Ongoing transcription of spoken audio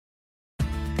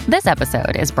This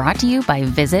episode is brought to you by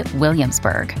Visit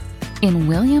Williamsburg. In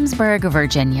Williamsburg,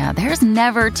 Virginia, there's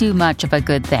never too much of a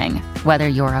good thing. Whether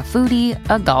you're a foodie,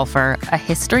 a golfer, a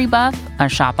history buff, a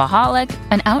shopaholic,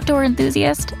 an outdoor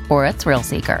enthusiast, or a thrill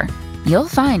seeker, you'll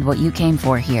find what you came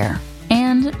for here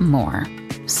and more.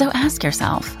 So ask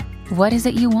yourself, what is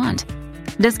it you want?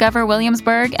 Discover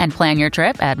Williamsburg and plan your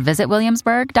trip at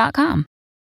visitwilliamsburg.com.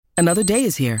 Another day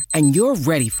is here, and you're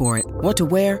ready for it. What to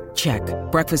wear? Check.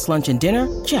 Breakfast, lunch, and dinner?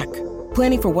 Check.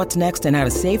 Planning for what's next and how to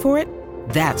save for it?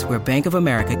 That's where Bank of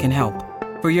America can help.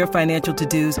 For your financial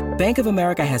to-dos, Bank of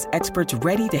America has experts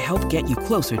ready to help get you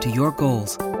closer to your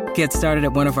goals. Get started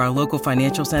at one of our local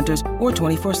financial centers or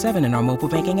 24/7 in our mobile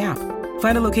banking app.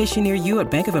 Find a location near you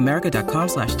at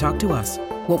bankofamerica.com/talktous.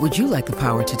 What would you like the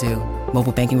power to do?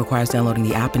 Mobile banking requires downloading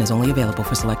the app and is only available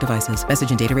for select devices. Message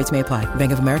and data rates may apply.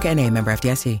 Bank of America N.A., member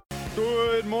FDIC.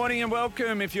 Good morning and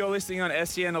welcome if you're listening on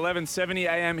SEN 1170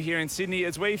 AM here in Sydney.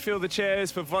 As we fill the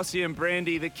chairs for Vossi and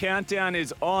Brandy, the countdown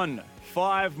is on.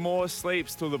 5 more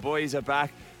sleeps till the boys are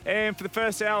back. And for the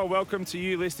first hour, welcome to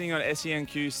you listening on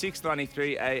SENQ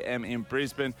 693 AM in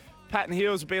Brisbane. Pat and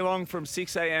Heels will be along from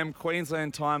 6 AM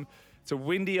Queensland time. It's a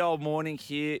windy old morning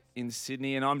here in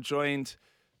Sydney, and I'm joined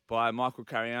by Michael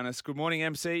Carianis. Good morning,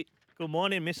 MC. Good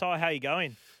morning, Miss I. How you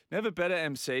going? Never better,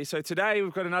 MC. So today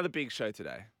we've got another big show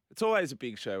today. It's always a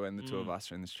big show when the two of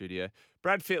us are in the studio.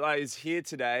 Brad Fittler is here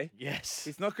today. Yes.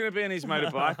 He's not going to be on his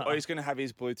motorbike or he's going to have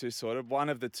his Bluetooth sorted, one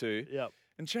of the two. Yep.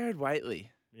 And Jared Waitley,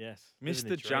 Yes.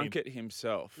 Mr. Junket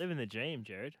himself. Living the dream,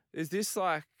 Jared. Is this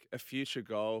like a future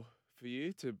goal for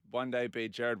you to one day be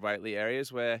Jared Waitley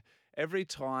areas where every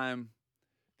time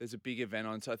there's a big event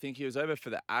on, so I think he was over for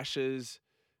the Ashes,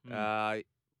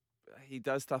 he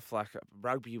does stuff like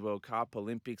Rugby World Cup,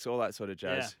 Olympics, all that sort of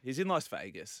jazz. Yeah. He's in Las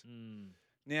Vegas.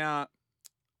 Now,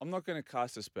 I'm not going to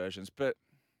cast aspersions, but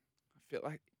I feel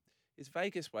like, is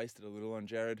Vegas wasted a little on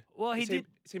Jared? Well, Is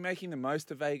he making the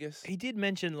most of Vegas? He did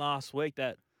mention last week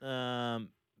that,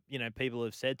 people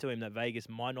have said to him that Vegas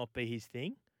might not be his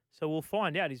thing. So we'll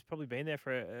find out. He's probably been there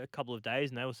for a couple of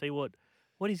days now. We'll see what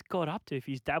he's got up to, if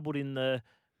he's dabbled in the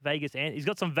Vegas. And he's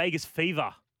got some Vegas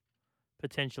fever,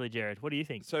 potentially, Jared. What do you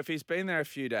think? So if he's been there a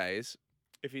few days,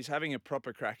 if he's having a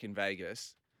proper crack in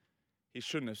Vegas, he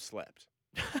shouldn't have slept.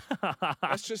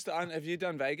 That's just have you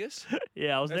done Vegas?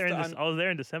 Yeah, I was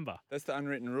there in December. That's the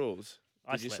unwritten rules.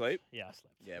 Did you sleep? Yeah, I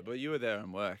slept. Yeah, but you were there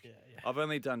on work. Yeah. I've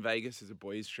only done Vegas as a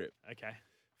boys' trip. Okay.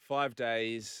 5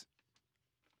 days.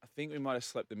 I think we might have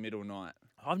slept the middle night.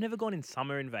 I've never gone in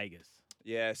summer in Vegas.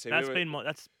 Yeah, so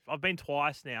I've been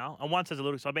twice now, and once as a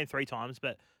little. So I've been 3 times,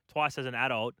 but twice as an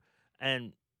adult,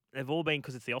 and they've all been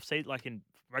because it's the off season, like in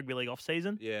rugby league off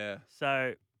season. Yeah.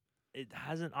 So it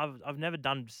hasn't. I've never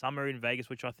done summer in Vegas,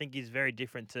 which I think is very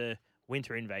different to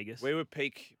winter in Vegas. We were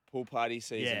peak pool party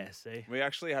season. Yeah, see. We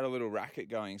actually had a little racket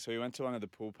going, so we went to one of the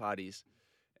pool parties,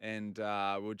 and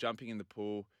we were jumping in the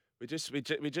pool. We just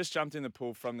jumped in the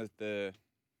pool from the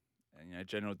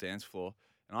general dance floor,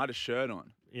 and I had a shirt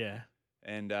on. Yeah.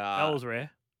 And that was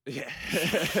rare. Yeah.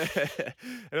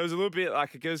 And it was a little bit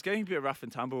like, it was getting a bit rough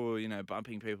and tumble,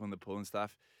 bumping people in the pool and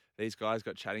stuff. These guys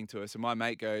got chatting to us, and my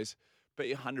mate goes, "Bet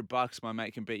you $100 my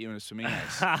mate can beat you in a swimming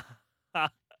race."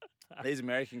 These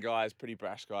American guys, pretty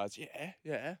brash guys.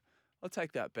 Yeah, I'll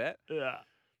take that bet. Yeah.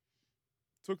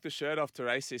 Took the shirt off to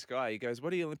race this guy. He goes,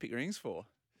 "What are your Olympic rings for?"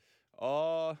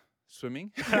 "Oh,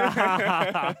 swimming." Did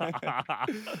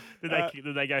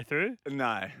they go through?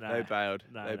 No, they bailed.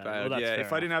 They bailed. Well, yeah, if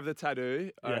fair I didn't have the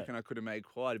tattoo, I Yeah. reckon I could have made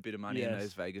quite a bit of money in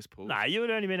those Vegas pools. Nah, you would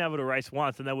have only been able to race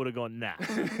once, and they would have gone, nah.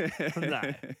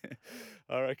 No.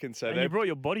 I reckon so. And you brought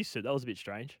your bodysuit. That was a bit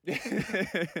strange.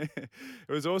 It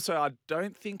was also, I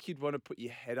don't think you'd want to put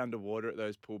your head underwater at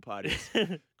those pool parties,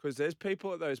 because there's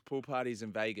people at those pool parties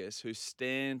in Vegas who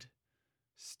stand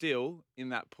still in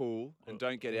that pool and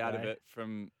don't get out of it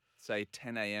from, say,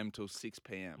 10 a.m. till 6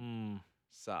 p.m.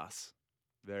 Sus.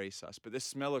 Very sus. But the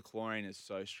smell of chlorine is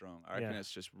so strong. I reckon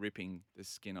it's just ripping the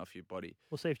skin off your body.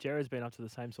 We'll see if Jared's been up to the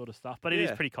same sort of stuff. But it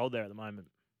is pretty cold there at the moment.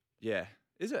 Yeah.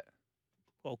 Is it?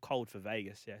 Well, cold for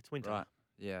Vegas. Yeah, it's winter. Right.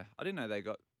 Yeah. I didn't know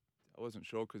I wasn't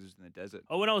sure because it was in the desert.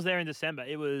 Oh, when I was there in December,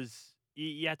 it was,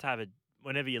 you had to have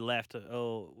whenever you left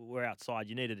or were outside,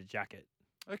 you needed a jacket.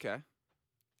 Okay.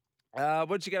 What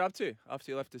did you get up to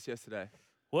after you left us yesterday?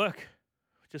 Work.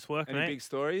 Just work, Any mate. big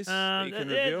stories that you can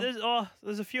reveal?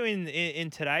 There's a few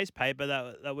in today's paper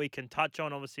that we can touch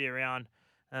on, obviously, around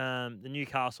the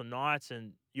Newcastle Knights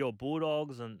and your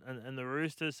Bulldogs and the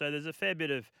Roosters. So there's a fair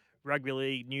bit of rugby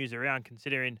league news around,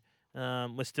 considering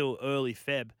we're still early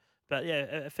Feb. But,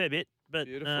 yeah, a fair bit. But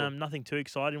nothing too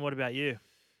exciting. What about you?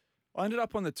 I ended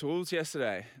up on the tools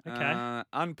yesterday. Okay.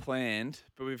 Unplanned,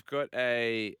 but we've got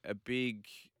a big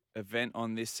event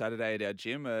on this Saturday at our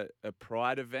gym, a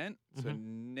Pride event. So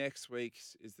next week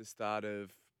is the start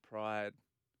of Pride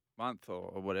month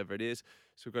or whatever it is.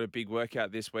 So we've got a big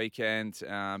workout this weekend,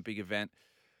 big event.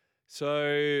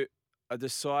 So I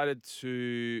decided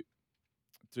to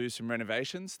do some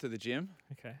renovations to the gym.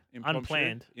 Okay.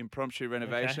 Impromptu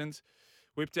renovations.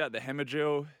 Whipped out the hammer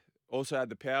drill. Also had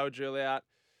the power drill out.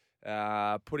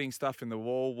 Putting stuff in the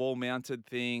wall-mounted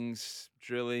things,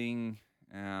 drilling,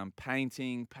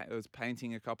 painting. I was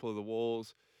painting a couple of the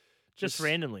walls. Just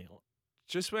randomly.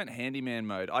 Just went handyman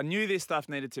mode. I knew this stuff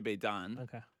needed to be done.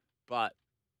 Okay. But,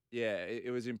 yeah,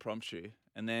 it was impromptu.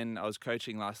 And then I was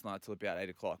coaching last night till about 8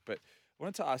 o'clock. But I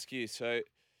wanted to ask you, so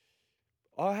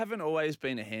I haven't always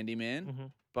been a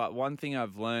handyman, but one thing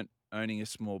I've learnt owning a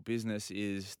small business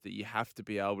is that you have to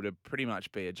be able to pretty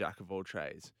much be a jack of all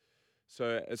trades.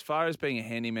 So as far as being a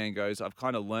handyman goes, I've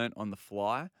kind of learnt on the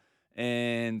fly,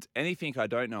 and anything I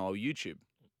don't know, I'll YouTube.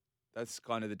 That's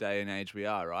kind of the day and age we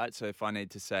are, right? So if I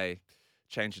need to say,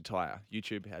 change a tyre,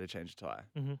 YouTube how to change a tyre.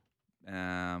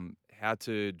 How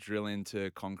to drill into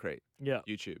concrete,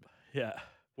 YouTube. Yeah.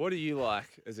 What do you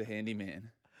like as a handyman?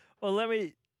 Well, let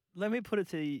me put it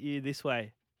to you this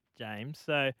way, James.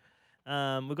 So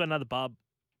we've got another bub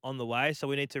on the way, so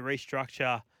we need to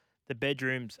restructure the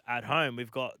bedrooms at home. We've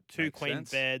got two Makes queen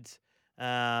sense. beds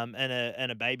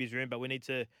and a baby's room, but we need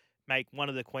to make one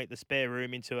of the spare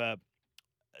room into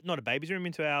not a baby's room,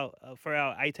 into our for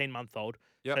our 18-month-old,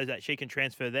 so that she can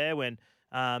transfer there when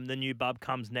the new bub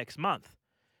comes next month.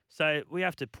 So we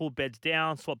have to pull beds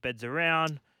down, swap beds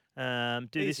around, do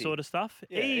this Easy. sort of stuff.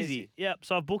 Yeah, Easy. easy. Yep.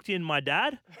 So I've booked in my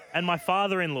dad and my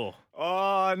father-in-law.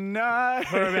 Oh, no.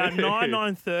 For about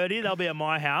 9:30, they'll be at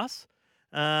my house.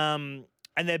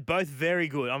 And they're both very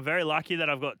good. I'm very lucky that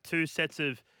I've got two sets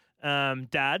of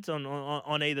dads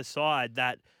on either side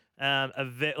that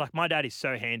like my dad is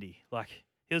so handy. Like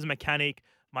he was a mechanic.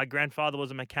 My grandfather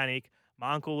was a mechanic.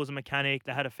 My uncle was a mechanic.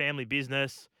 They had a family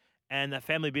business, and that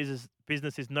family business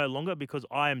is no longer because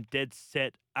I am dead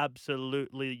set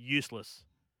absolutely useless.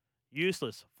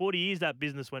 Useless. 40 years that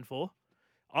business went for.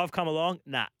 I've come along.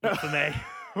 Nah, not for me.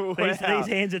 These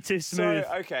hands are too smooth.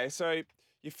 So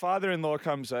your father-in-law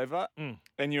comes over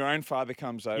and your own father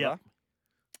comes over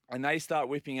and they start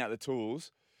whipping out the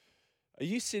tools. Are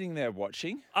you sitting there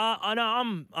watching? I know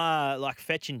I'm like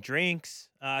fetching drinks,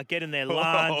 getting their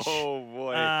lunch, Oh,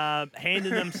 boy.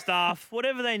 handing them stuff,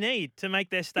 whatever they need to make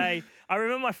their stay. I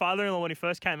remember my father-in-law when he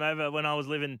first came over when I was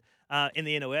living in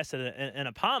the inner west at an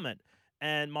apartment,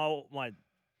 and my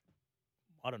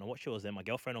I don't know what she was then, my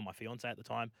girlfriend or my fiance at the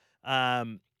time.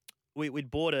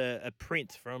 We'd bought a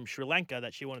print from Sri Lanka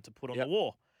that she wanted to put on the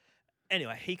wall.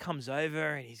 Anyway, he comes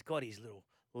over and he's got his little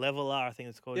leveler, I think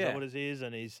it's called, is that what it is?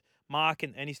 And he's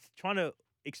marking and he's trying to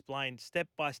explain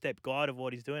step-by-step guide of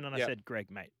what he's doing. And I said,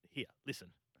 Greg, mate, here, listen.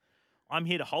 I'm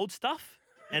here to hold stuff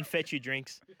and fetch you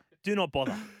drinks. Do not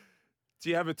bother. Do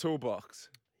you have a toolbox?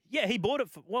 Yeah, he bought it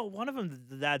for, one of them,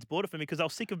 the dads bought it for me because I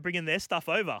was sick of bringing their stuff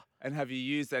over. And have you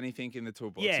used anything in the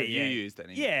toolbox? Yeah, Have you used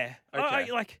anything? Yeah. Okay.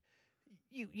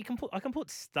 I can put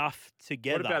stuff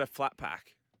together. What about a flat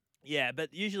pack? Yeah,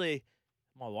 but usually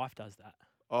my wife does that.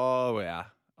 Oh, yeah.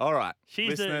 All right. She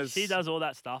Listeners, does all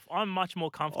that stuff. I'm much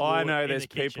more comfortable. I know in there's the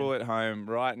kitchen. people at home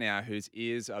right now whose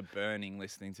ears are burning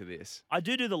listening to this. I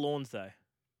do the lawns though,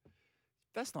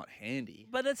 That's not handy.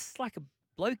 but it's like a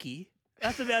blokey.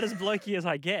 That's about as blokey as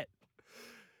I get.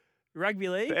 Rugby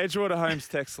league. The Edgewater Homes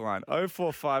text line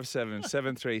 0457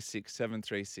 736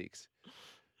 736.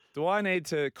 Do I need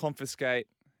to confiscate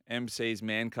MC's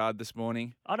man card this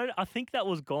morning? I think that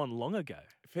was gone long ago.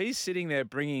 If he's sitting there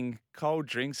bringing cold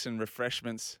drinks and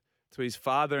refreshments to his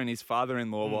father and his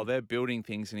father-in-law while they're building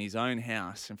things in his own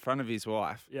house in front of his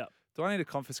wife, Yeah. do I need to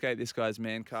confiscate this guy's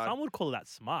man card? Some would call that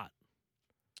smart.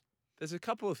 There's a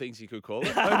couple of things you could call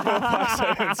it.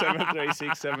 0457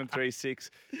 736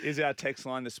 736 is our text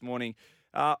line this morning.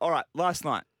 All right, last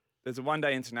night, there's a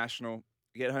one-day international.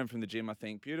 You get home from the gym, I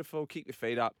think. Beautiful. Kick your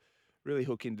feet up. Really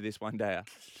hook into this one-dayer.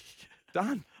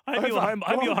 Done. I hope you were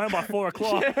home by 4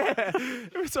 o'clock. Yeah,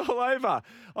 it was all over.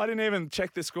 I didn't even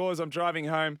check the scores. I'm driving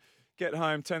home, get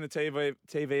home, turn the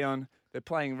TV on. They're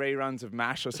playing reruns of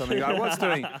MASH or something. Like, what's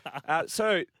doing?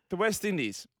 So the West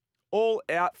Indies, all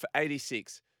out for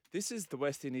 86. This is the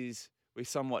West Indies we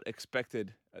somewhat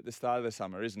expected at the start of the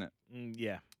summer, isn't it?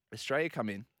 Yeah. Australia come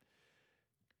in.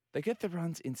 They get the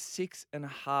runs in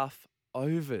 6.5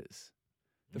 overs.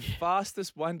 The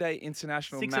fastest one-day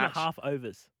international Six match and a half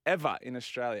overs. ever in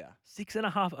Australia.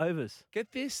 6.5 overs.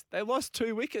 Get this, they lost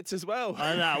 2 wickets as well.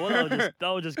 I know. Well, they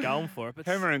were just going for it. But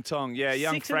Hammer and tong, yeah,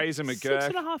 young Fraser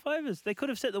McGurk. 6.5 overs. They could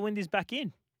have set the Windies back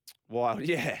in. Wild,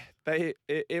 yeah.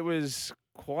 It was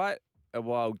quite a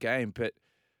wild game. But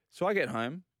so I get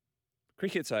home,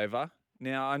 cricket's over.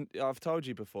 Now, I've told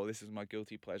you before, this is my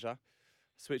guilty pleasure.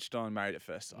 Switched on Married at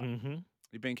First Sight. Mm-hmm.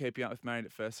 You've been keeping up with Married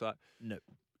at First Sight? No.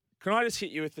 Can I just hit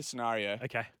you with the scenario?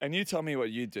 Okay. And you tell me what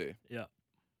you do. Yeah.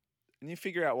 And you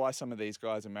figure out why some of these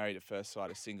guys are married at first sight,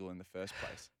 are single in the first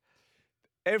place.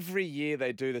 Every year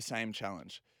they do the same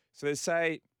challenge. So they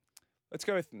say, let's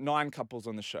go with 9 couples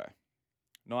on the show,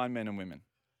 9 men and women.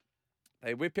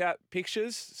 They whip out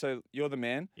pictures, so you're the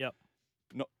man, Yep.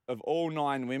 of all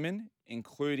 9 women,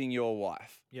 including your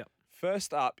wife. Yep.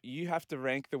 First up, you have to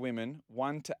rank the women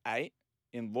 1 to 8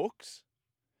 in looks.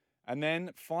 And then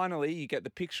finally, you get the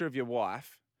picture of your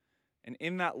wife. And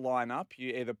in that lineup,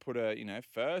 you either put a,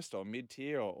 first or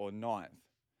mid-tier or ninth.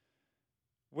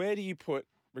 Where do you put,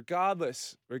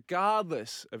 regardless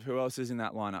of who else is in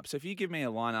that lineup? So if you give me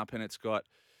a lineup and it's got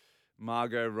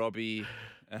Margot Robbie,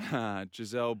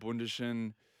 Giselle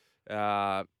Bundchen,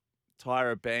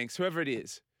 Tyra Banks, whoever it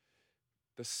is,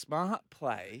 the smart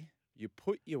play, you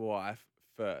put your wife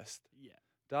first. Yeah.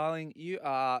 Darling, you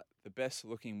are the best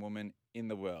looking woman in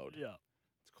the world. Yeah.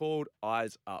 It's called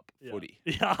Eyes Up Yeah. Footy.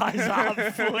 Yeah, Eyes Up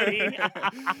Footy.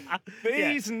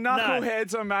 These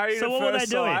knuckleheads are married So at what were first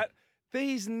they doing? sight.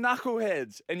 These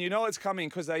knuckleheads. And you know it's coming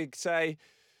because they say,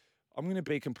 I'm going to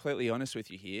be completely honest with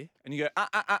you here. And you go,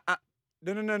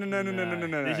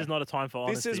 No. This is not a time for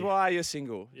honesty. This is why you're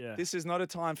single. Yeah. This is not a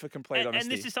time for complete honesty.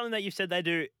 And this is something that you've said they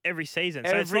do every season.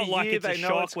 So Every it's not like year it's a they know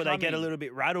shock it's where they get a coming. little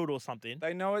bit rattled or something.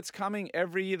 They know it's coming.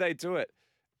 Every year they do it.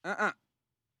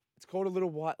 It's called a little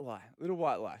white lie. Little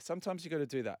white lie. Sometimes you got to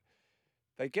do that.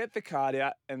 They get the card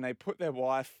out and they put their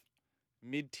wife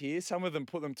mid-tier. Some of them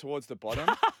put them towards the bottom.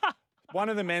 One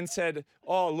of the men said,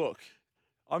 oh, look,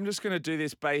 I'm just going to do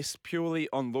this based purely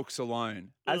on looks alone.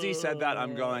 As he said that,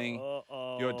 I'm going,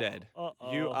 you're dead.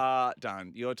 You are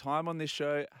done. Your time on this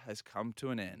show has come to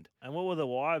an end. And what were the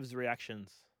wives' reactions?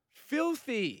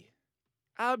 Filthy.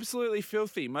 Absolutely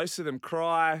filthy. Most of them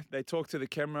cry. They talk to the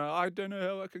camera. I don't know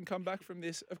how I can come back from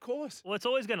this. Of course. Well, it's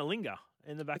always going to linger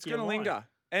in the back It's of your going to mind. linger.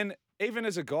 And even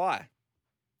as a guy,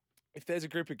 if there's a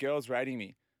group of girls rating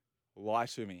me, lie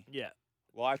to me. Yeah.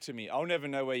 Lie to me. I'll never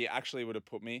know where you actually would have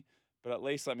put me, but at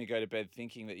least let me go to bed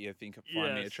thinking that you find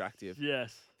me Yes. attractive.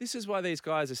 Yes. This is why these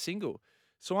guys are single.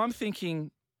 So I'm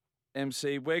thinking,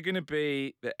 MC, we're going to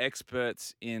be the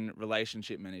experts in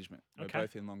relationship management. We're Okay.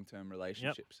 both in long-term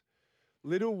relationships.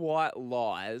 Little white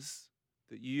lies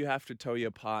that you have to tell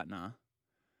your partner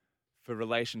for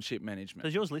relationship management.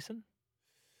 Does yours listen?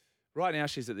 Right now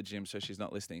she's at the gym, so she's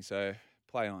not listening. So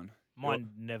play on.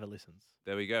 Mine never listens.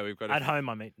 There we go. We've got At home,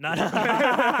 I mean. No.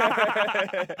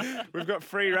 We've got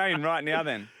free reign right now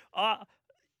then. I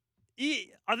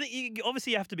think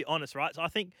obviously you have to be honest, right? So I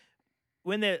think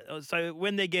when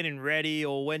they're getting ready,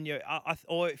 or when you're,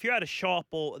 or if you're at a shop,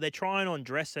 or they're trying on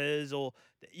dresses, or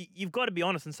you've got to be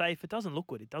honest and say, if it doesn't look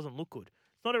good, it doesn't look good.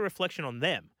 It's not a reflection on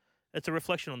them; it's a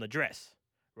reflection on the dress,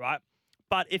 right?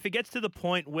 But if it gets to the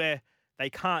point where they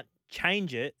can't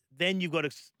change it, then you've got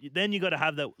to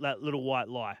have that little white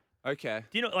lie. Okay.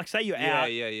 Do you know, like, say you're Yeah,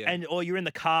 out, yeah. or you're in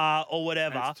the car or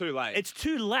whatever. And it's too late. It's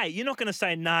too late. You're not going to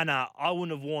say, nah, I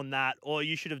wouldn't have worn that, or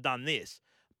you should have done this.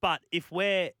 But if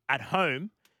we're at home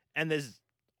and there's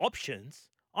options,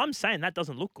 I'm saying that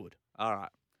doesn't look good. All right.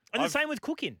 And the same with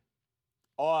cooking.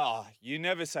 Oh, you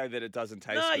never say that it doesn't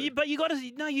taste good. But you got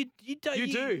to. No, you don't. You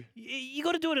do. You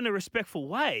got to do it in a respectful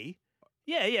way.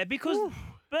 Yeah, because.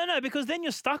 But no, because then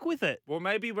you're stuck with it. Well,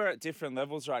 maybe we're at different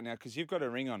levels right now because you've got a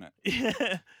ring on it,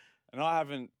 Yeah. and I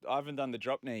haven't done the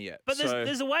drop near yet. But so,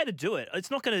 there's a way to do it.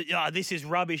 It's not going to. This is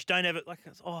rubbish. Don't ever like.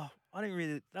 I didn't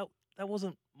really. That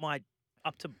wasn't my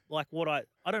up to like what I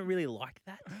don't really like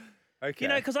that. okay. You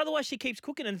know, because otherwise she keeps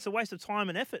cooking and it's a waste of time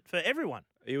and effort for everyone.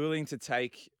 Are you willing to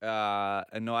take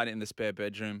a night in the spare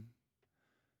bedroom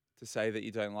to say that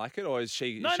you don't like it, or is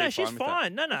she? No, is she she's with that?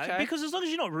 fine. No, Okay. because as long as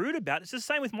you're not rude about it, it's the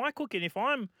same with my cooking. If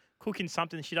I'm cooking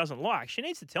something she doesn't like, she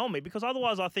needs to tell me, because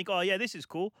otherwise I think, oh yeah, this is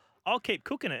cool. I'll keep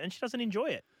cooking it, and she doesn't enjoy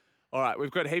it. All right, we've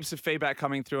got heaps of feedback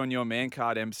coming through on your man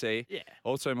card, MC. Yeah.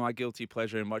 Also, my guilty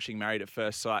pleasure in watching Married at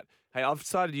First Sight. Hey, I've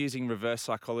started using reverse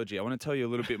psychology. I want to tell you a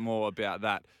little bit more about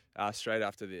that straight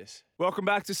after this. Welcome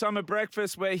back to Summer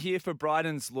Breakfast. We're here for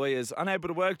Bryden's Lawyers. Unable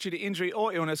to work due to injury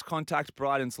or illness, contact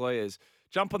Bryden's Lawyers.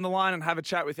 Jump on the line and have a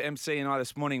chat with MC and I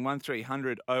this morning,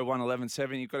 1300 01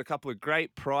 1170. You've got a couple of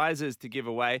great prizes to give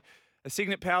away. a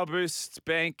Signet Power Boost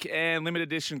bank, and limited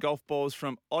edition golf balls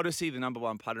from Odyssey, the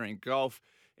 #1 putter in golf.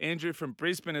 Andrew from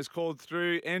Brisbane has called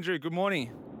through. Andrew, good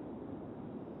morning.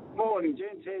 Morning,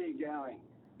 gents. How you going?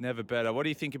 Never better. What do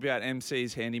you think about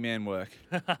MC's handyman work?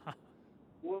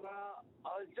 Well, I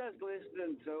was just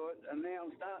listening to it, and now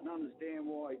I'm starting to understand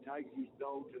why he takes his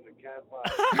dog to the cafe.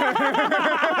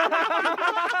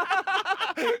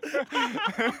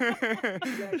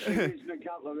 He's actually missing a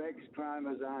couple of X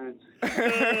chromosomes.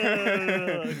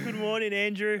 Good morning,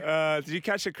 Andrew. Did you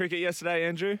catch the cricket yesterday,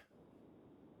 Andrew?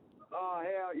 Oh,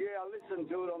 hell, yeah, I listened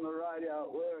to it on the radio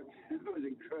at work. It was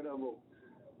incredible.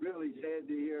 Really sad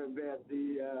to hear about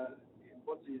the,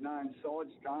 what's his name,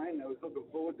 Side Strain. I was looking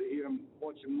forward to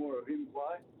watching more of him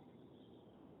play.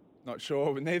 Not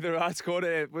sure. Neither of us caught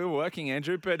it. We were working,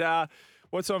 Andrew. But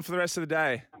what's on for the rest of the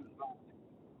day?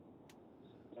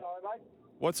 Sorry, mate.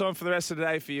 What's on for the rest of the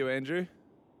day for you, Andrew?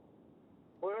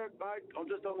 Work, mate. I'm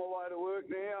just on my way to work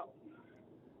now.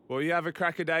 Well, you have a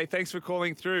cracker day. Thanks for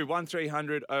calling through.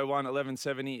 1300 01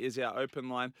 1170 is our open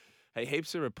line. Hey,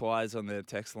 heaps of replies on the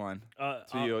text line. A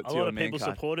lot of people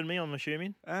card. supported me, I'm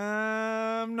assuming.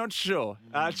 Not sure.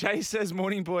 Chase says,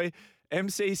 morning, boy.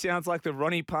 MC sounds like the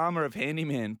Ronnie Palmer of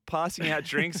handyman, passing out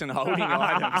drinks and holding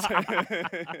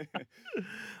items.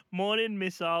 Morning,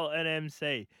 Missile and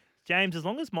MC. James, as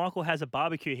long as Michael has a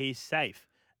barbecue, he's safe.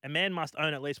 A man must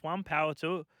own at least one power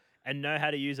tool and know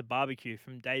how to use a barbecue.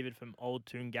 From David from Old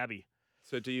Toongabbie.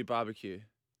 So do you barbecue?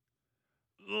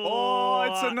 Oh,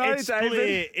 it's a no, it's David.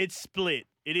 Split. It's split.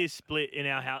 It is split in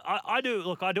our house. I do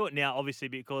it now, obviously,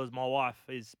 because my wife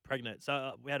is pregnant.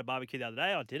 So we had a barbecue the other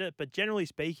day. I did it. But generally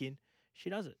speaking, she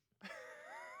does it.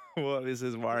 Well, this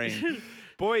is worrying.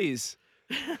 Boys,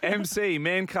 MC,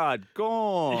 man card,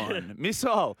 gone.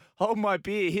 Missile, hold my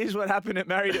beer. Here's what happened at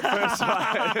Married at First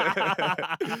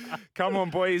Sight. Come on,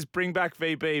 boys, bring back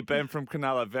VB. Ben from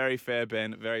Cronulla. Very fair,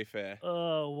 Ben. Very fair.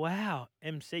 Oh, wow.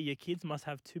 MC, your kids must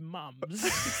have two mums.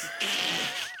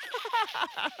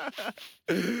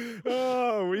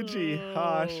 Oh, Widgie,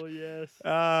 harsh. Oh, yes.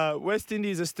 West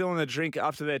Indies are still in the drink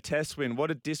after their test win.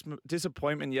 What a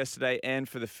disappointment yesterday and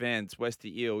for the fans,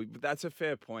 Westy Eel. That's a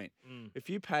fair point. If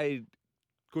you paid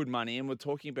good money, and we're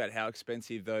talking about how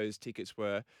expensive those tickets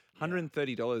were,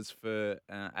 $130 for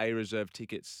A reserve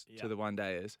tickets to the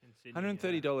one-dayers,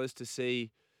 $130 to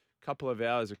see a couple of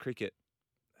hours of cricket.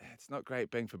 It's not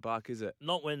great bang for buck, is it?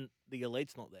 Not when the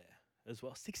elite's not there as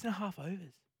well. 6.5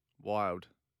 overs. Wild.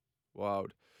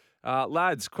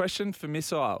 Lads, question for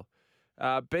Missile.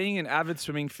 Being an avid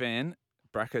swimming fan,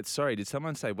 brackets, sorry, did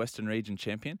someone say Western Region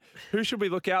champion? Who should we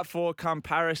look out for come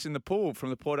Paris in the pool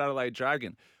from the Port Adelaide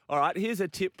Dragon? All right, here's a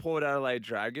tip, Port Adelaide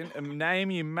Dragon. A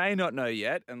name you may not know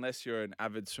yet, unless you're an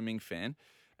avid swimming fan.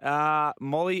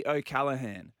 Molly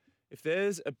O'Callaghan. If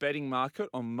there's a betting market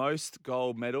on most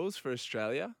gold medals for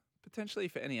Australia, potentially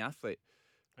for any athlete,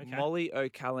 Okay. Molly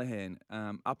O'Callaghan,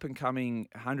 up-and-coming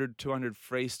 100, 200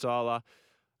 freestyler.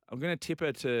 I'm going to tip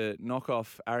her to knock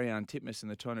off Ariane Titmus in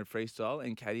the 200 freestyle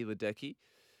and Katie Ledecky.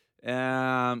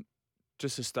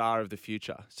 Just a star of the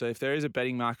future. So if there is a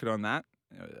betting market on that,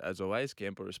 as always,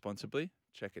 gamble responsibly.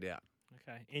 Check it out.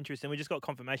 Okay, interesting. We just got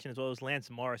confirmation as well. It was Lance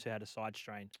Morris who had a side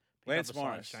strain. Lance Side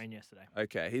Morris. strain yesterday.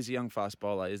 Okay, he's a young fast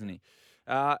bowler, isn't he?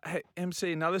 Hey,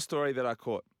 MC, another story that I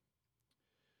caught.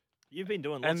 You've been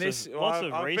doing And lots this, of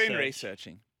research. I've been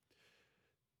researching.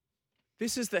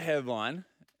 This is the headline,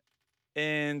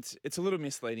 and it's a little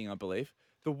misleading, I believe.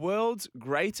 The world's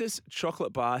greatest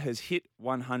chocolate bar has hit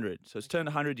 100. So it's turned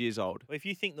 100 years old. Well, if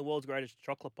you think the world's greatest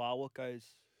chocolate bar,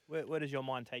 where does your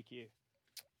mind take you?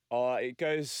 Oh, it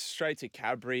goes straight to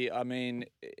Cadbury. I mean,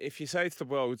 if you say it's the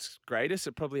world's greatest,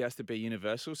 it probably has to be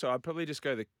universal. So I'd probably just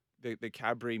go the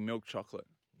Cadbury milk chocolate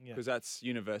because that's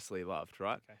universally loved,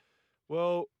 right? Okay.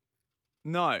 Well,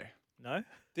 no. No?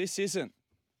 This isn't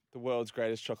the world's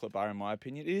greatest chocolate bar, in my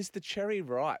opinion. It is the Cherry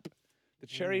Ripe. The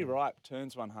Cherry Ripe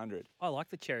turns 100. I like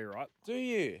the cherry ripe. Do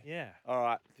you? Yeah. All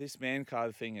right. This man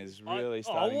card thing is really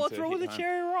starting what's to wrong hit with the home.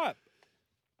 cherry ripe?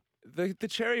 The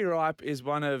Cherry Ripe is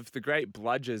one of the great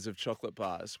bludgers of chocolate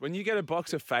bars. When you get a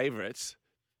box of favourites,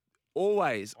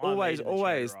 always, I'm eating the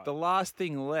Cherry Ripe. the last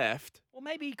thing left. Well,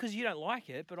 maybe because you don't like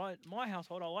it, but my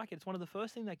household, I like it. It's one of the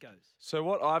first thing that goes. So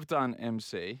what I've done,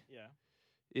 MC, Yeah.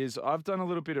 is I've done a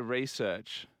little bit of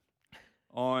research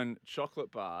on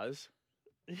chocolate bars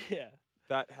Yeah.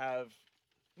 that have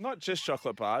not just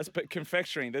chocolate bars, but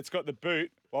confectionery that's got the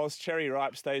boot whilst Cherry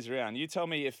Ripe stays around. You tell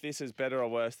me if this is better or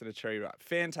worse than a Cherry Ripe.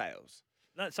 Fantails.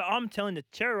 No, so I'm telling you,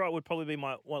 cherry ripe would probably be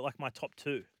my top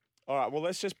two. All right, well,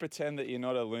 let's just pretend that you're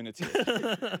not a lunatic.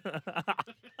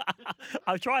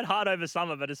 I've tried hard over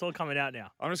summer, but it's all coming out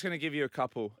now. I'm just going to give you a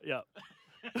couple. Yeah.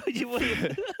 what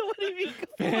do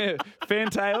you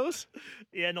Fantails?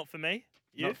 Yeah, not for me.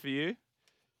 You? Not for you.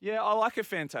 Yeah, I like a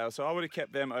fantail, so I would have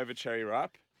kept them over cherry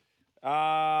ripe.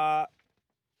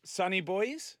 Sunny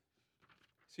Boys.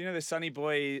 So you know the Sunny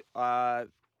Boy. I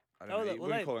don't know. You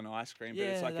wouldn't call it an ice cream, but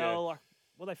it's like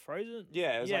were they frozen?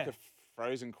 yeah, it was like a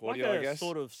frozen cordial, like I guess.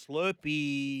 Sort of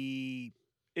slurpy.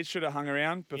 It should have hung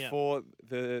around before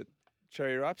the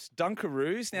cherry ripes.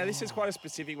 Dunkaroos. Now this is quite a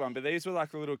specific one, but these were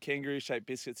like the little kangaroo-shaped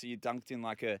biscuits that you dunked in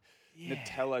like a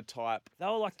Nutella type. They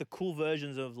were like the cool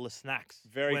versions of Le Snacks.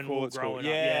 Very when cool. we were It's cool. growing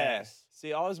Yeah. up. Yes.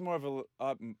 See, I was more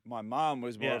of my mum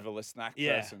was more Yeah. of a Le Snack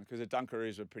Yeah. person because the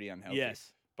Dunkaroos were pretty unhealthy.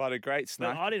 Yes. But a great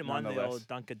snack. No, I didn't mind the nonetheless.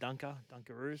 old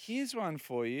Dunkaroos. Here's one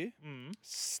for you. Mm.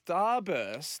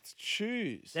 Starburst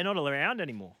Chews. They're not around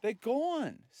anymore. They're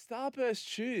gone. Starburst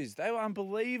Chews. They were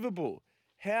unbelievable.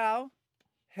 How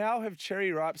have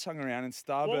cherry ripes hung around and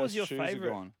Starburst What was your Chews are favourite?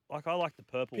 gone? Like I like the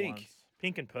purple Pink. ones.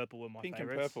 Pink and purple were my Pink and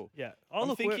favourites. purple. Yeah. Oh, I'm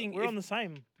look, thinking we're if- on the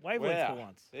same wavelength for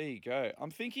once. There you go.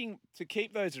 I'm thinking to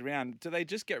keep those around, do they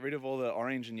just get rid of all the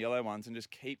orange and yellow ones and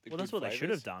just keep the Well, good that's what they should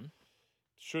flavours? have done.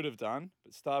 Should have done,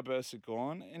 but Starbursts are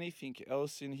gone. Anything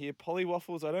else in here?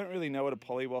 Polywaffles. I don't really know what a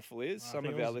polywaffle is. I Some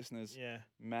think of it our was- listeners Yeah.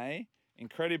 may.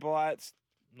 Incredibites.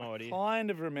 No idea.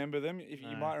 Kind of remember them. If you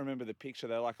No. might remember the picture,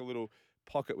 they're like a little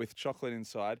pocket with chocolate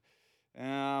inside.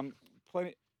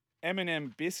 Plenty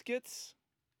M&M biscuits.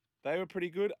 They were pretty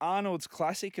good. Arnold's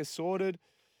Classic assorted.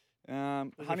 a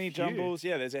Honey few. Jumbles.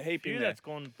 Yeah, there's a heap Few in there. that's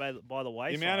gone by the The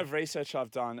wayside. amount of research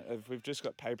I've done, we've just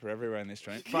got paper everywhere in this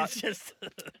joint. But It's just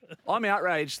I'm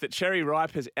outraged that Cherry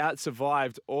Ripe has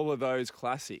out-survived all of those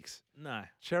classics. no.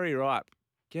 Cherry Ripe,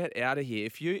 get out of here.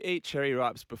 If you eat Cherry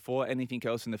Ripes before anything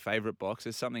else in the favourite box,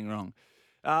 there's something wrong.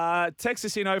 Text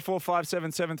us in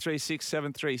 0457 736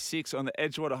 736 on the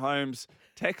Edgewater Homes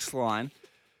text line.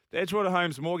 The Edgewater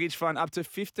Homes Mortgage Fund, up to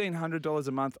 $1,500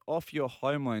 a month off your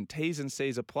home loan. T's and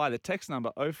C's apply. The text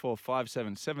number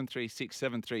 0457 736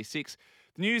 736.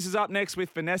 The news is up next with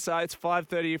Vanessa. It's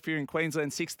 5:30 if you're in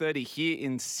Queensland, 6:30 here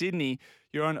in Sydney.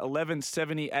 You're on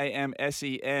 1170 AM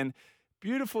SEN.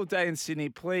 Beautiful day in Sydney,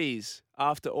 please,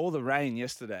 after all the rain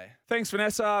yesterday. Thanks,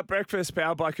 Vanessa. Breakfast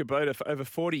powered by Kubota. For over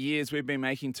 40 years, we've been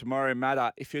making tomorrow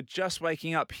matter. If you're just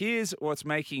waking up, here's what's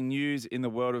making news in the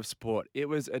world of sport. It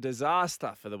was a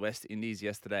disaster for the West Indies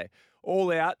yesterday.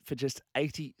 All out for just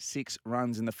 86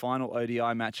 runs in the final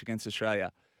ODI match against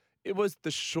Australia. It was the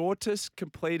shortest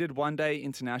completed one-day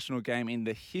international game in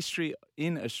the history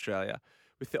in Australia,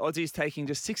 with the Aussies taking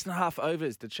just 6.5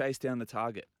 overs to chase down the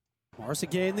target. Morris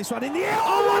again, this one in the air.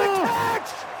 Oh, what a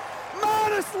catch!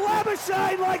 Marnus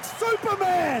Labuschagne like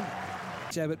Superman!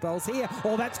 Jabbett bowls here.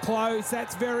 Oh, that's close.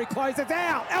 That's very close. It's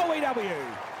out. LEW.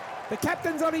 The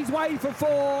captain's on his way for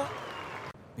 4.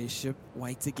 Bishop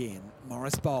waits again.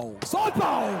 Morris bowls. Side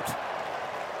bowled!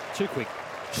 Too quick.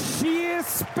 Sheer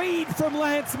speed from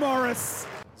Lance Morris.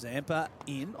 Zampa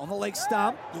in on the leg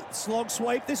stump. Slog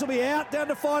sweep. This will be out. Down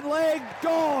to fine leg.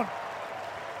 Gone.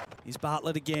 Here's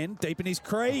Bartlett again. Deep in his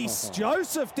crease.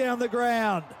 Joseph down the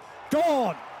ground.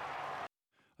 Gone.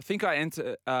 I think I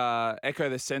echo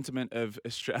the sentiment of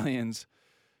Australians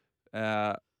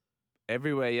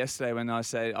everywhere yesterday when I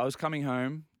say I was coming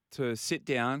home to sit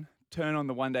down, turn on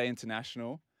the One Day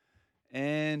International,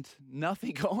 and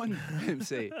nothing on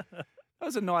MC. That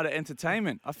was a night of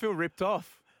entertainment. I feel ripped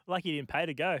off. Like you didn't pay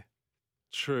to go.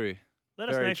 True. Let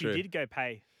us Very know if true. you did go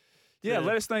pay. Yeah, to-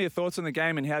 let us know your thoughts on the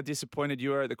game and how disappointed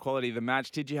you were at the quality of the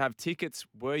match. Did you have tickets?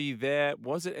 Were you there?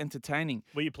 Was it entertaining?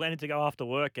 Were you planning to go after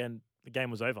work and the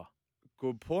game was over?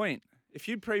 Good point. If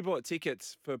you pre-bought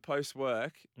tickets for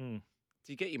post-work, Mm.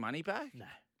 do you get your money back? No.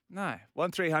 No.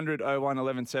 1300 01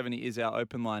 1170 is our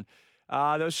open line.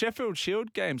 There was Sheffield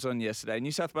Shield games on yesterday.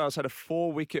 New South Wales had a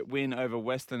 4-wicket win over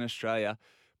Western Australia.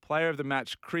 Player of the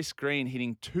match, Chris Green,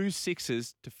 hitting 2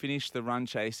 sixes to finish the run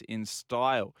chase in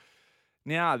style.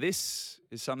 Now, this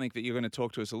is something that you're going to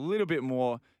talk to us a little bit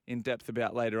more in depth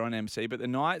about later on, MC, but the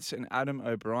Knights and Adam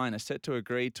O'Brien are set to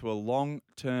agree to a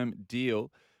long-term deal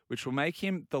which will make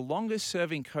him the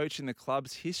longest-serving coach in the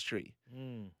club's history.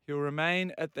 Mm. He'll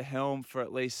remain at the helm for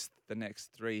at least the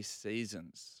next 3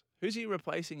 seasons. Who's he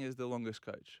replacing as the longest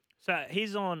coach? So I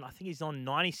think he's on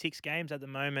 96 games at the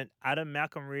moment.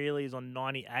 Malcolm Reilly is on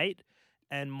 98,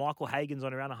 and Michael Hagan's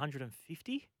on around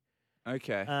 150.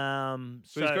 Okay. So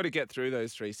so he's got to get through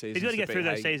those 3 seasons. he's got to get beat through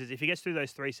those Hagan. seasons. If he gets through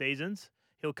those 3 seasons,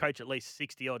 he'll coach at least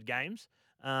 60-odd games,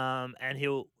 and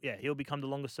he'll become the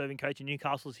longest-serving coach in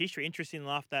Newcastle's history. Interesting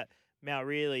enough that Mal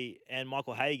Reilly and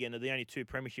Michael Hagan are the only 2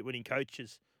 premiership winning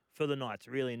coaches for the Knights,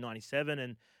 Reilly in 97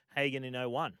 and Hagan in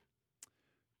 01.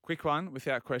 Quick one,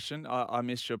 without question. I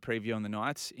missed your preview on the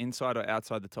Knights. Inside or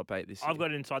outside the top 8 this year? I've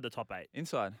got it inside the top 8.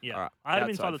 Inside? Yeah. All right. I had him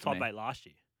inside Outside the for top me. 8 last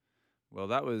year. Well,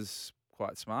 that was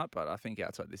quite smart, but I think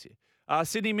outside this year.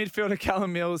 Sydney midfielder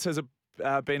Callum Mills has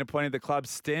been appointed the club's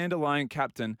standalone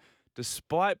captain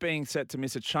despite being set to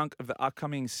miss a chunk of the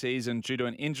upcoming season due to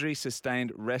an injury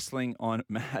sustained wrestling on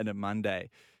Mad Monday.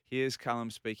 Here's Callum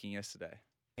speaking yesterday.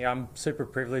 Yeah, I'm super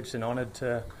privileged and honoured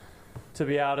to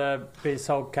be able to be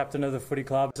sole captain of the footy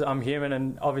club. I'm human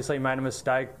and obviously made a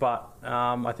mistake, but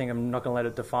I think I'm not going to let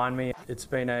it define me. It's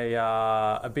been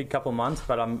a big couple of months,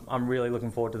 but I'm really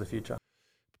looking forward to the future.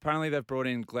 Apparently they've brought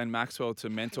in Glenn Maxwell to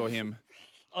mentor him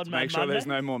On to Mad make sure Monday? there's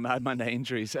no more Mad Monday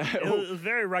injuries. It was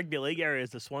very rugby league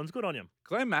areas, the Swans. Good on him.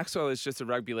 Glenn Maxwell is just a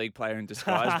rugby league player in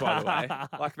disguise, by the way.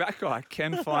 Like, that guy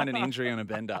can find an injury on a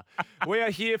bender. We are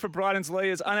here for Bryden's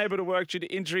Lawyers. Unable to work due to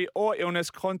injury or illness,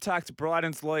 contact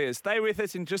Bryden's Lawyers. Stay with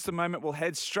us in just a moment. We'll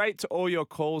head straight to all your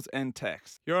calls and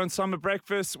texts. You're on Summer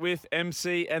Breakfast with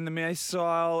MC and the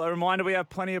Missile. A reminder, we have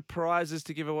plenty of prizes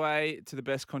to give away to the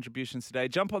best contributions today.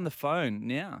 Jump on the phone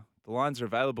now. The lines are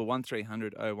available,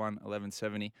 1300 01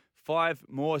 1170. 5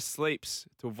 more sleeps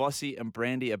till Vossi and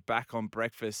Brandy are back on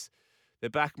breakfast. They're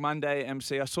back Monday,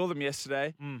 MC. I saw them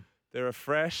yesterday. They're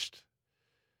refreshed.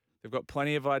 They've got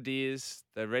plenty of ideas.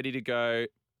 They're ready to go.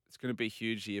 It's going to be a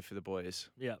huge year for the boys.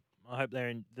 Yeah. I hope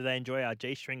do they enjoy our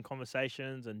G-string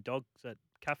conversations and dogs at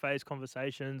cafes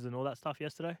conversations and all that stuff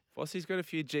yesterday? Vossi's got a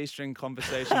few G-string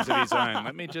conversations of his own.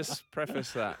 Let me just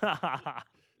preface that.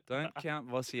 Don't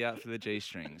count Vossi out for the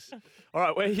G-strings. All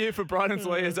right, we're here for Bryden's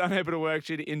Lawyers. Unable to work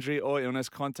due to injury or illness,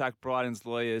 contact Bryden's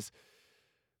Lawyers.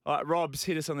 All right, Rob's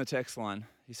hit us on the text line.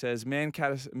 He says, man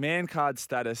card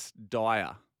status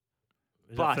dire.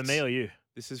 Is that for me or you?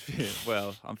 This is for you.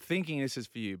 Well, I'm thinking this is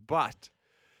for you. But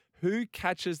who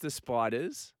catches the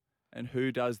spiders and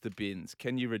who does the bins?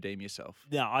 Can you redeem yourself?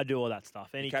 No, I do all that stuff.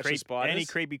 Any catch the spiders? any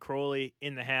creepy crawly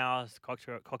in the house,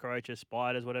 cockroaches,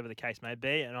 spiders, whatever the case may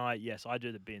be, and I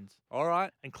do the bins All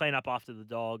right. and clean up after the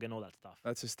dog and all that stuff.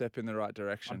 That's a step in the right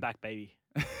direction. I'm back, baby.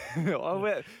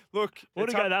 Look,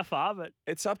 Wouldn't go that far, but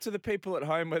it's up to the people at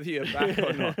home whether you're back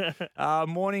or not.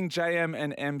 Morning, JM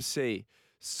and MC.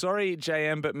 Sorry,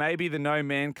 JM, but maybe the No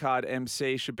Man Card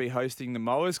MC should be hosting the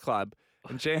Mowers Club.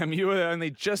 And JM, you were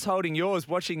only just holding yours,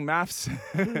 watching maths.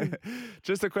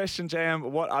 Just a question,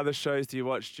 JM. What other shows do you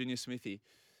watch, Junior Smithy?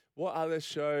 What other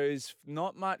shows?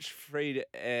 Not much free to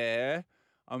air.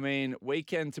 I mean,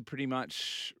 weekends are pretty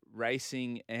much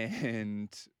racing and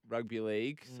rugby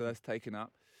league, so that's taken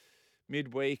up.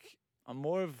 Midweek, I'm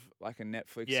more of like a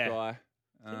Netflix guy.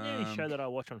 the only show that I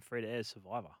watch on free to air is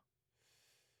Survivor.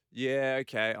 Yeah,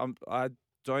 okay. I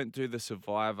don't do the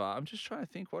Survivor. I'm just trying to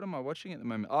think. What am I watching at the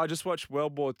moment? Oh, I just watched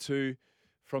World War II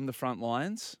from the front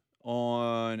lines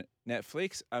on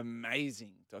Netflix.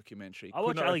 Amazing documentary. I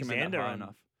watched Could not recommend that Alexander high on.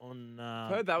 enough.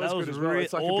 Heard That was good as well.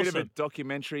 It's like a bit of a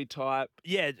documentary type.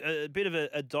 Yeah, a bit of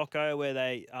a doco where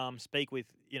they speak with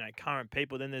current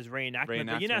people. Then there's reenactment.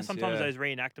 But Reenactments, sometimes yeah. those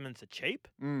reenactments are cheap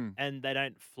Mm. and they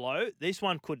don't flow. This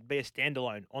one could be a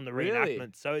standalone on the Really?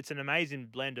 reenactment. So it's an amazing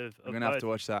blend of I'm going to have both. to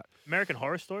watch that. American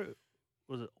Horror Story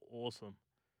was awesome.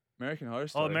 American Horror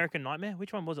Story. Oh, American Nightmare.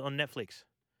 Which one was it on Netflix?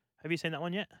 Have you seen that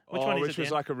one yet? Which Oh, one is which it? was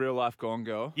Dan? like a real life Gone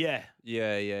Girl. Yeah,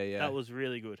 Yeah. that was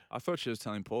really good. I thought she was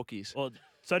telling porkies. Well,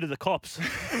 so did the cops.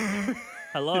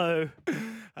 Hello.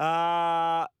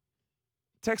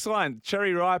 Text line,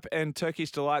 Cherry Ripe and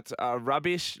Turkish Delights are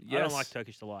rubbish. Yes. I don't like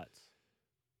Turkish Delights.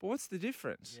 But what's the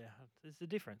difference? Yeah, there's a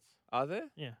difference. Are there?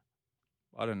 Yeah.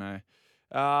 I don't know.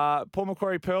 Paul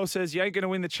Macquarie Pearl says, you ain't going to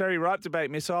win the Cherry Ripe debate,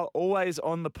 Missile. Always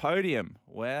on the podium.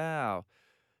 Wow.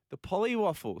 The Polly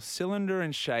Waffle, cylinder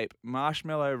in shape,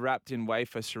 marshmallow wrapped in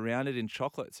wafer, surrounded in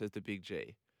chocolate, says the Big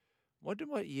G. Wonder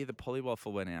what year the Polly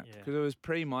Waffle went out. Yeah. Because it was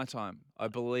pre my time, I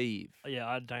believe.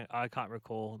 Yeah, I can't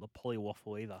recall the Polly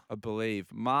Waffle either. I believe.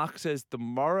 Mark says the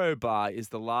Morrow bar is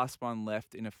the last one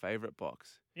left in a favourite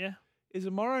box. Yeah. Is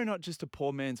a Morrow not just a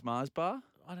poor man's Mars bar?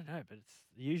 I don't know, but it's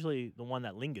usually the one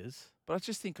that lingers. But I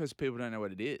just think because people don't know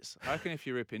what it is. I reckon if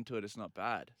you rip into it, it's not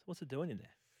bad. So what's it doing in there?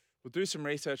 We'll do some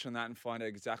research on that and find out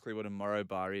exactly what a Morrow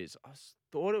bar is. I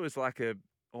thought it was like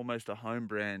almost a home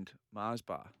brand Mars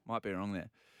bar. Might be wrong there.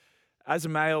 As a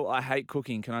male, I hate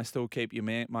cooking. Can I still keep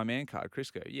my man card?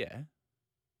 Crisco, yeah.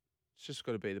 It's just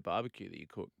got to be the barbecue that you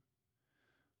cook.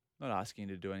 Not asking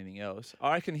you to do anything else.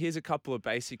 I reckon here's a couple of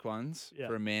basic ones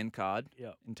for a man card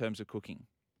in terms of cooking.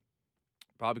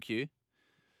 Barbecue,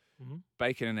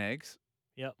 bacon and eggs,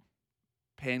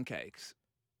 pancakes.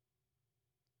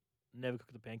 Never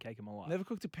cooked a pancake in my life. Never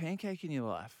cooked a pancake in your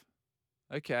life.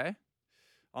 Okay.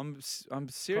 I'm Clara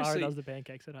seriously. does the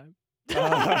pancakes at home.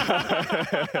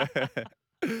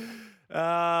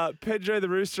 Pedro the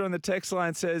Rooster on the text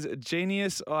line says,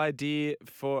 genius idea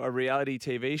for a reality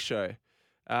TV show.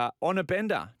 On a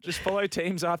bender, just follow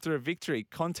teams after a victory.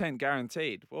 Content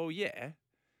guaranteed. Well, yeah,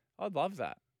 I'd love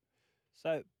that.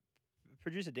 So,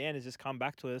 producer Dan has just come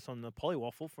back to us on the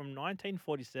Polywaffle from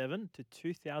 1947 to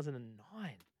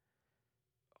 2009.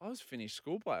 I was finished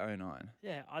school by 09.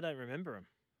 Yeah, I don't remember him.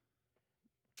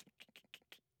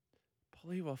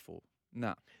 Polywaffle.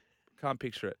 Nah, can't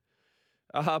picture it.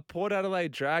 Port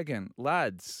Adelaide Dragon.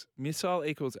 Lads, missile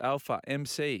equals alpha.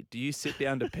 MC, do you sit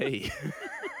down to pee?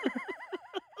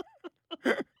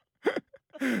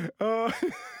 Oh.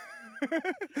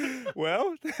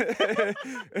 Well,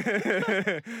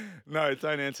 no,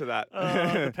 don't answer that.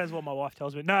 Depends what my wife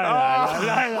tells me. No.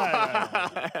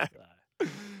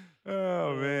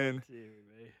 Oh, man. Dear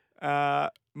me.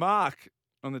 Mark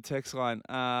on the text line.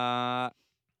 On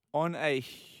a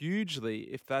hugely,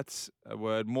 if that's a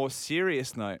word, more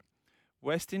serious note,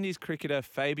 West Indies cricketer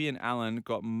Fabian Allen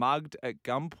got mugged at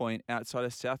gunpoint outside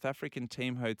a South African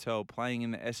team hotel playing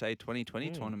in the SA 2020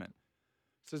 tournament.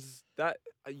 So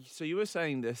you were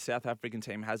saying the South African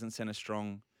team hasn't sent a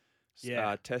strong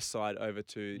test side over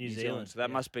to New Zealand. So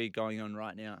that must be going on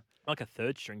right now. Like a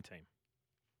third string team.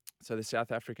 So the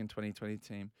South African 2020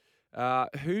 team.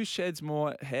 Who sheds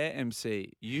more hair,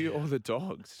 MC? You or the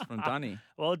dogs from Dunny?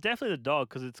 Well, definitely the dog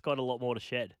because it's got a lot more to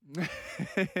shed.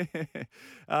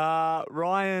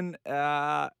 Ryan,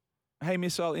 hey,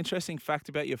 Missile, interesting fact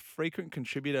about your frequent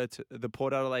contributor to the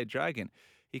Port Adelaide Dragon.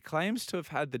 He claims to have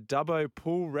had the Dubbo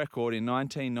pool record in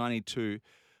 1992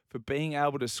 for being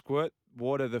able to squirt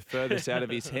water the furthest out of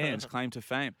his hands, claim to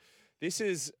fame. This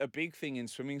is a big thing in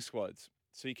swimming squads.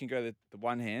 So you can go the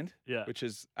one hand, which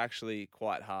is actually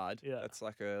quite hard. Yeah. That's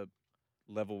like a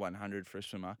level 100 for a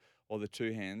swimmer, or the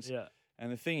two hands. Yeah.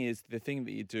 And the thing is, the thing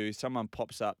that you do, someone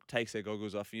pops up, takes their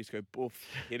goggles off, and you just go boof,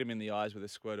 hit him in the eyes with a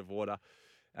squirt of water.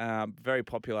 Very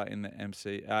popular in the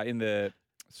in the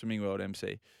swimming world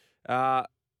MC.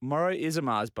 Moro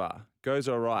Isamar's bar goes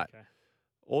all right. Okay.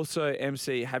 Also,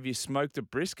 MC, have you smoked a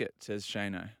brisket? Says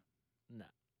Shano. No.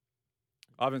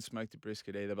 I haven't smoked a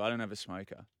brisket either, but I don't have a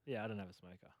smoker. Yeah, I don't have a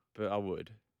smoker. But I would.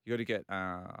 You got to get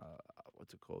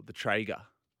what's it called? The Traeger.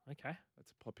 Okay.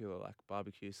 That's a popular like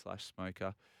barbecue /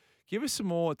 smoker. Give us some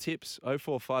more tips.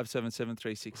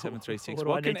 0457736736.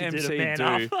 What do I need to do to man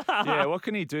up? Yeah, what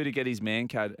can he do to get his man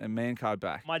card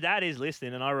back? My dad is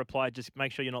listening, and I replied, just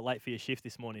make sure you're not late for your shift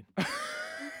this morning.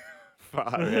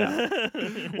 Far out.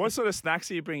 What sort of snacks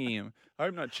are you bringing him? I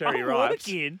hope not cherry I'm ripes.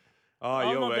 working. Oh, I'm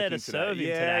you're not working there to today. serve him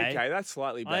yeah, today. okay, that's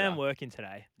slightly better. I am working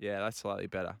today. Yeah, that's slightly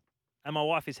better. And my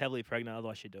wife is heavily pregnant,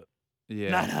 otherwise she'd do it.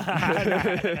 Yeah.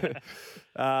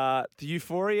 The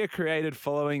euphoria created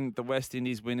following the West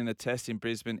Indies win in the Test in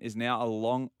Brisbane is now a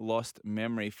long-lost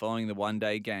memory following the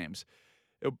one-day games.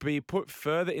 It'll be put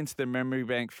further into the memory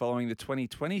bank following the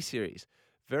 2020 series.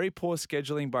 Very poor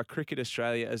scheduling by Cricket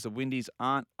Australia as the Windies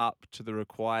aren't up to the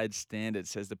required standards,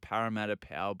 says the Parramatta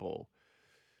Powerball.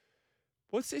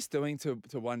 What's this doing to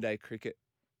one-day cricket,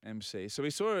 MC? So we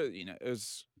saw, it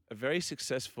was a very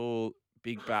successful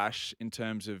Big Bash in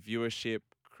terms of viewership,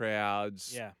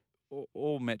 crowds,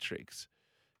 all metrics.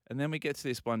 And then we get to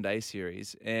this one-day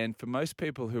series, and for most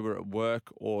people who were at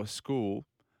work or school,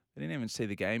 they didn't even see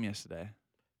the game yesterday.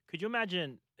 Could you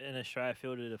imagine in Australia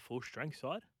fielded a full-strength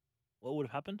side? What would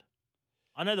have happened?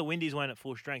 I know the Windies weren't at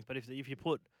full strength, but if you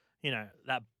put,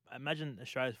 imagine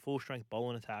Australia's full-strength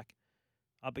bowling attack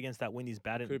up against that Windies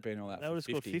batting. Could have been all that. They would have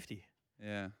scored 50.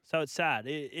 Yeah. So it's sad.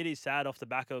 It is sad off the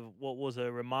back of what was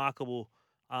a remarkable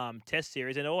test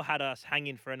series, and it all had us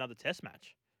hanging for another test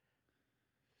match.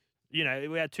 We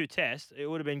had 2 tests. It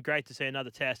would have been great to see another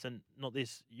test and not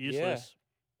this useless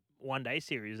one-day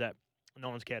series that no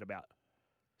one's cared about.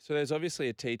 So there's obviously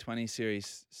a T20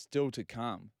 series still to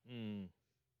come.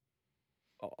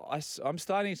 I'm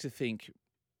starting to think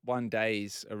one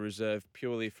days are reserved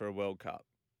purely for a World Cup.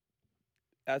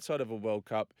 Outside of a World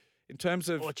Cup, in terms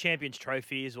of or Champions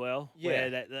Trophy as well. Yeah.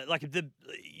 Where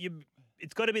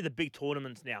it's got to be the big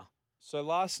tournaments now. So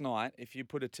last night, if you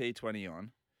put a T20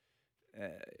 on,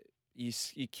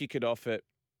 you kick it off at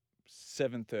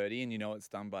 7:30, and it's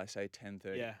done by say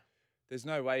 10:30. Yeah. There's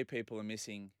no way people are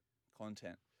missing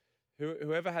content.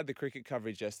 Whoever had the cricket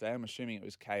coverage yesterday, I'm assuming it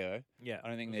was KO. Yeah. I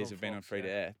don't think these have been on free to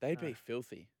air. They'd be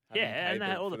filthy. Yeah, and they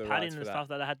had all the padding and stuff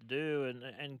that they had to do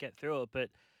and get through it. But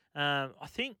I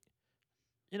think,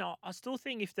 I still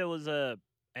think if there was an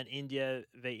India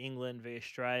v England v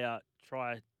Australia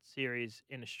series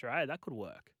in Australia, that could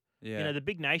work. Yeah. The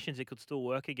big nations it could still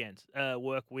work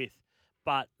with.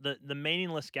 But the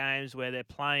meaningless games where they're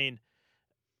playing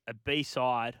a B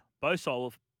side, both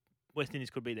sides, West Indies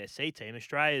could be their C team.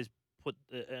 Australia's put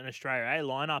an Australia A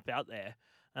lineup out there.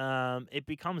 It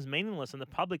becomes meaningless, and the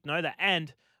public know that.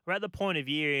 And we're at the point of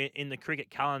year in the cricket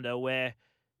calendar where,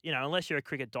 unless you're a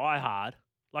cricket diehard,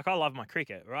 like I love my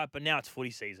cricket, right? But now it's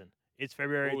footy season. It's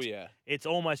February. Oh, yeah. It's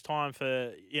almost time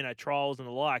for, trials and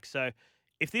the like. So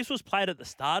if this was played at the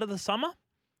start of the summer,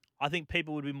 I think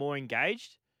people would be more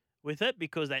engaged with it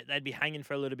because they'd be hanging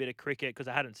for a little bit of cricket because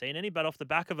they hadn't seen any. But off the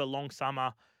back of a long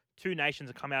summer, 2 nations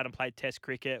have come out and played Test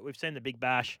cricket. We've seen the Big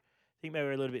Bash. I think maybe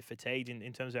we're a little bit fatigued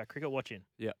in terms of our cricket watching.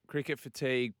 Yeah, cricket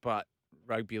fatigue, but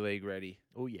rugby league ready.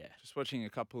 Oh, yeah. Just watching a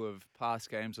couple of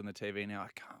past games on the TV now. I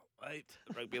can't wait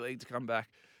for the rugby league to come back.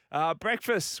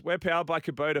 Breakfast. We're powered by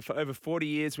Kubota. For over 40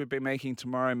 years, we've been making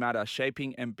tomorrow matter,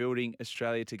 shaping and building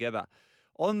Australia together.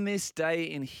 On this day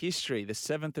in history, the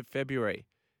 7th of February,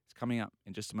 it's coming up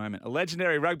in just a moment. A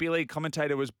legendary rugby league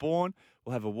commentator was born.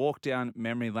 We'll have a walk down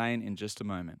memory lane in just a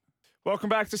moment. Welcome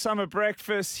back to Summer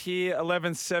Breakfast here,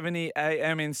 11:70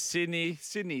 a.m. in Sydney,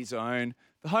 Sydney's own,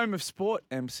 the home of sport,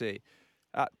 MC.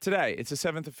 Today, it's the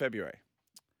 7th of February.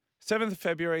 7th of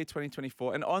February,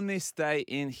 2024. And on this day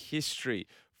in history,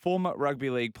 former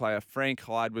rugby league player Frank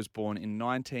Hyde was born in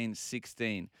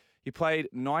 1916. He played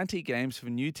 90 games for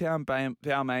Newtown,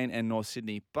 Balmain and North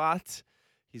Sydney, but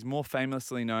he's more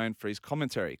famously known for his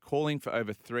commentary, calling for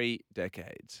over 3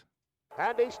 decades.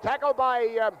 And he's tackled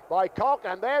by Cock,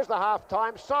 and there's the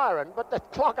half-time siren. But the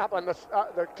clock up on the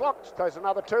clock says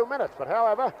another 2 minutes. But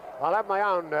however, I'll have my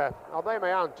own. I'll be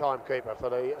my own timekeeper for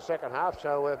the second half.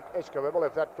 So Iska Ribble,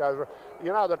 if that goes,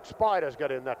 that spiders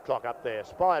get in that clock up there.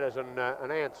 Spiders and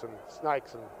ants and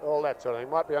snakes and all that sort of thing.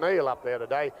 Might be an eel up there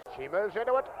today. She moves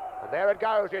into it, and there it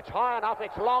goes. It's high enough.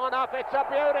 It's long enough. It's a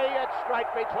beauty. It's straight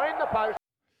between the posts.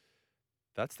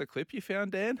 That's the clip you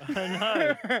found, Dan? I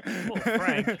know. Poor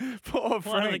Frank. Poor Frank.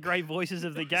 One of the great voices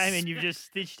of the game, and you've just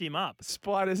stitched him up.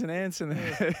 Spiders and ants.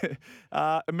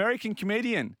 American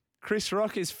comedian Chris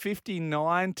Rock is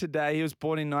 59 today. He was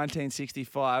born in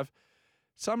 1965.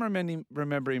 Some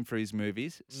remember him for his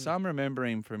movies. Some remember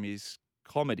him from his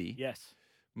comedy. Yes.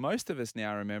 Most of us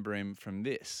now remember him from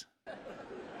this.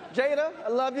 Jada, I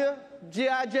love you.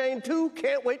 G.I. Jane 2,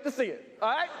 can't wait to see it.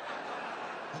 All right?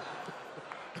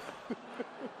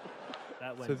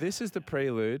 So this is the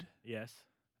prelude. Yes.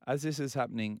 As this is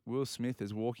happening, Will Smith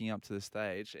is walking up to the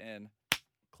stage and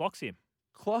clocks him.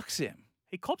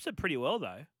 He cops it pretty well,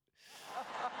 though.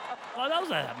 Oh, that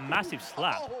was a massive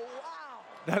slap. Oh, wow.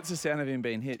 That's the sound of him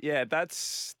being hit. Yeah,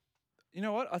 that's... You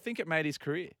know what? I think it made his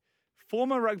career.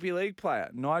 Former rugby league player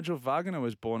Nigel Wagner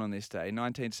was born on this day,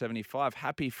 1975.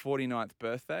 Happy 49th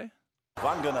birthday.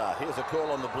 Wagner, here's a call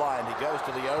on the blind. He goes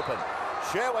to the open.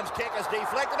 Sherwin's kick is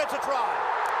deflected. It's a try.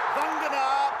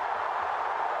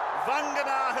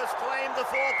 Wagner has claimed the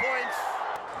 4 points.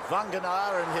 Wagner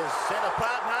and his centre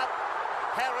partner,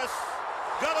 Harris,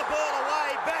 got a ball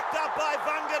away, backed up by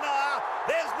Wagner.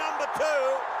 There's number 2.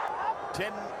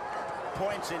 10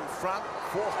 points in front,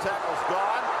 4th tackle's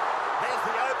gone. There's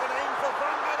the opening for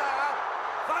Wagner.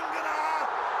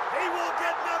 He will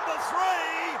get number 3.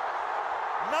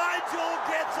 Nigel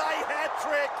gets a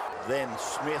hat-trick. Then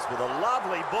Smith with a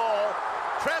lovely ball.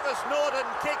 Travis Norton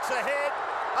kicks ahead.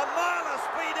 A mile of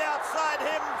speed outside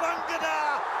him. Wagner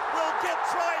will get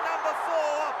try number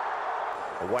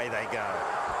 4. Away they go.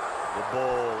 The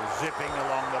ball zipping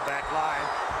along the back line.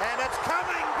 And it's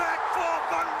coming back for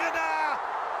Wagner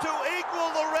to equal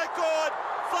the record.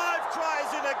 5 tries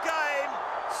in a game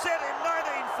set in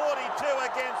 1942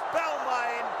 against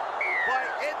Balmain by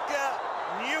Edgar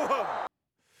Newham.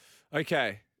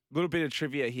 Okay, a little bit of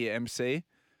trivia here, MC.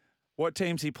 What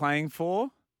team's he playing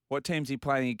for? What team's he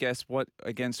playing against?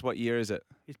 Against what year is it?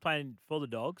 He's playing for the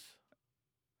Dogs.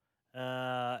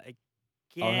 Against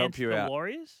I'll help you the out.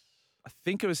 Warriors? I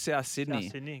think it was South Sydney.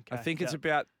 South Sydney. I Okay. think it's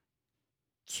about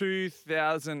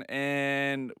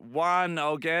 2001,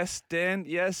 I'll guess. Dan,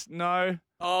 yes, no?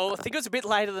 Oh, I think it was a bit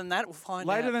later than that. We'll find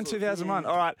out. Later than 2001.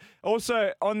 All right.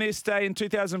 Also, on this day in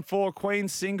 2004,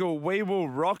 Queen's single We Will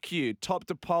Rock You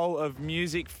topped a poll of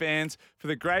music fans for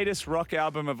the greatest rock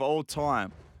album of all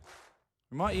time.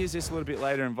 We might use this a little bit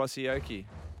later in Vosioki.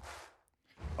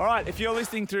 All right, if you're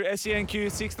listening through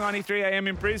SENQ 693 AM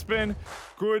in Brisbane,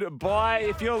 goodbye.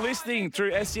 If you're listening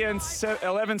through SEN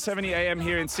 1170 AM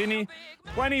here in Sydney,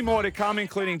 plenty more to come,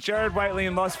 including Jared Waitley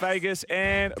in Las Vegas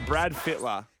and Brad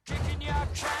Fittler. Kicking your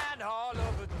can all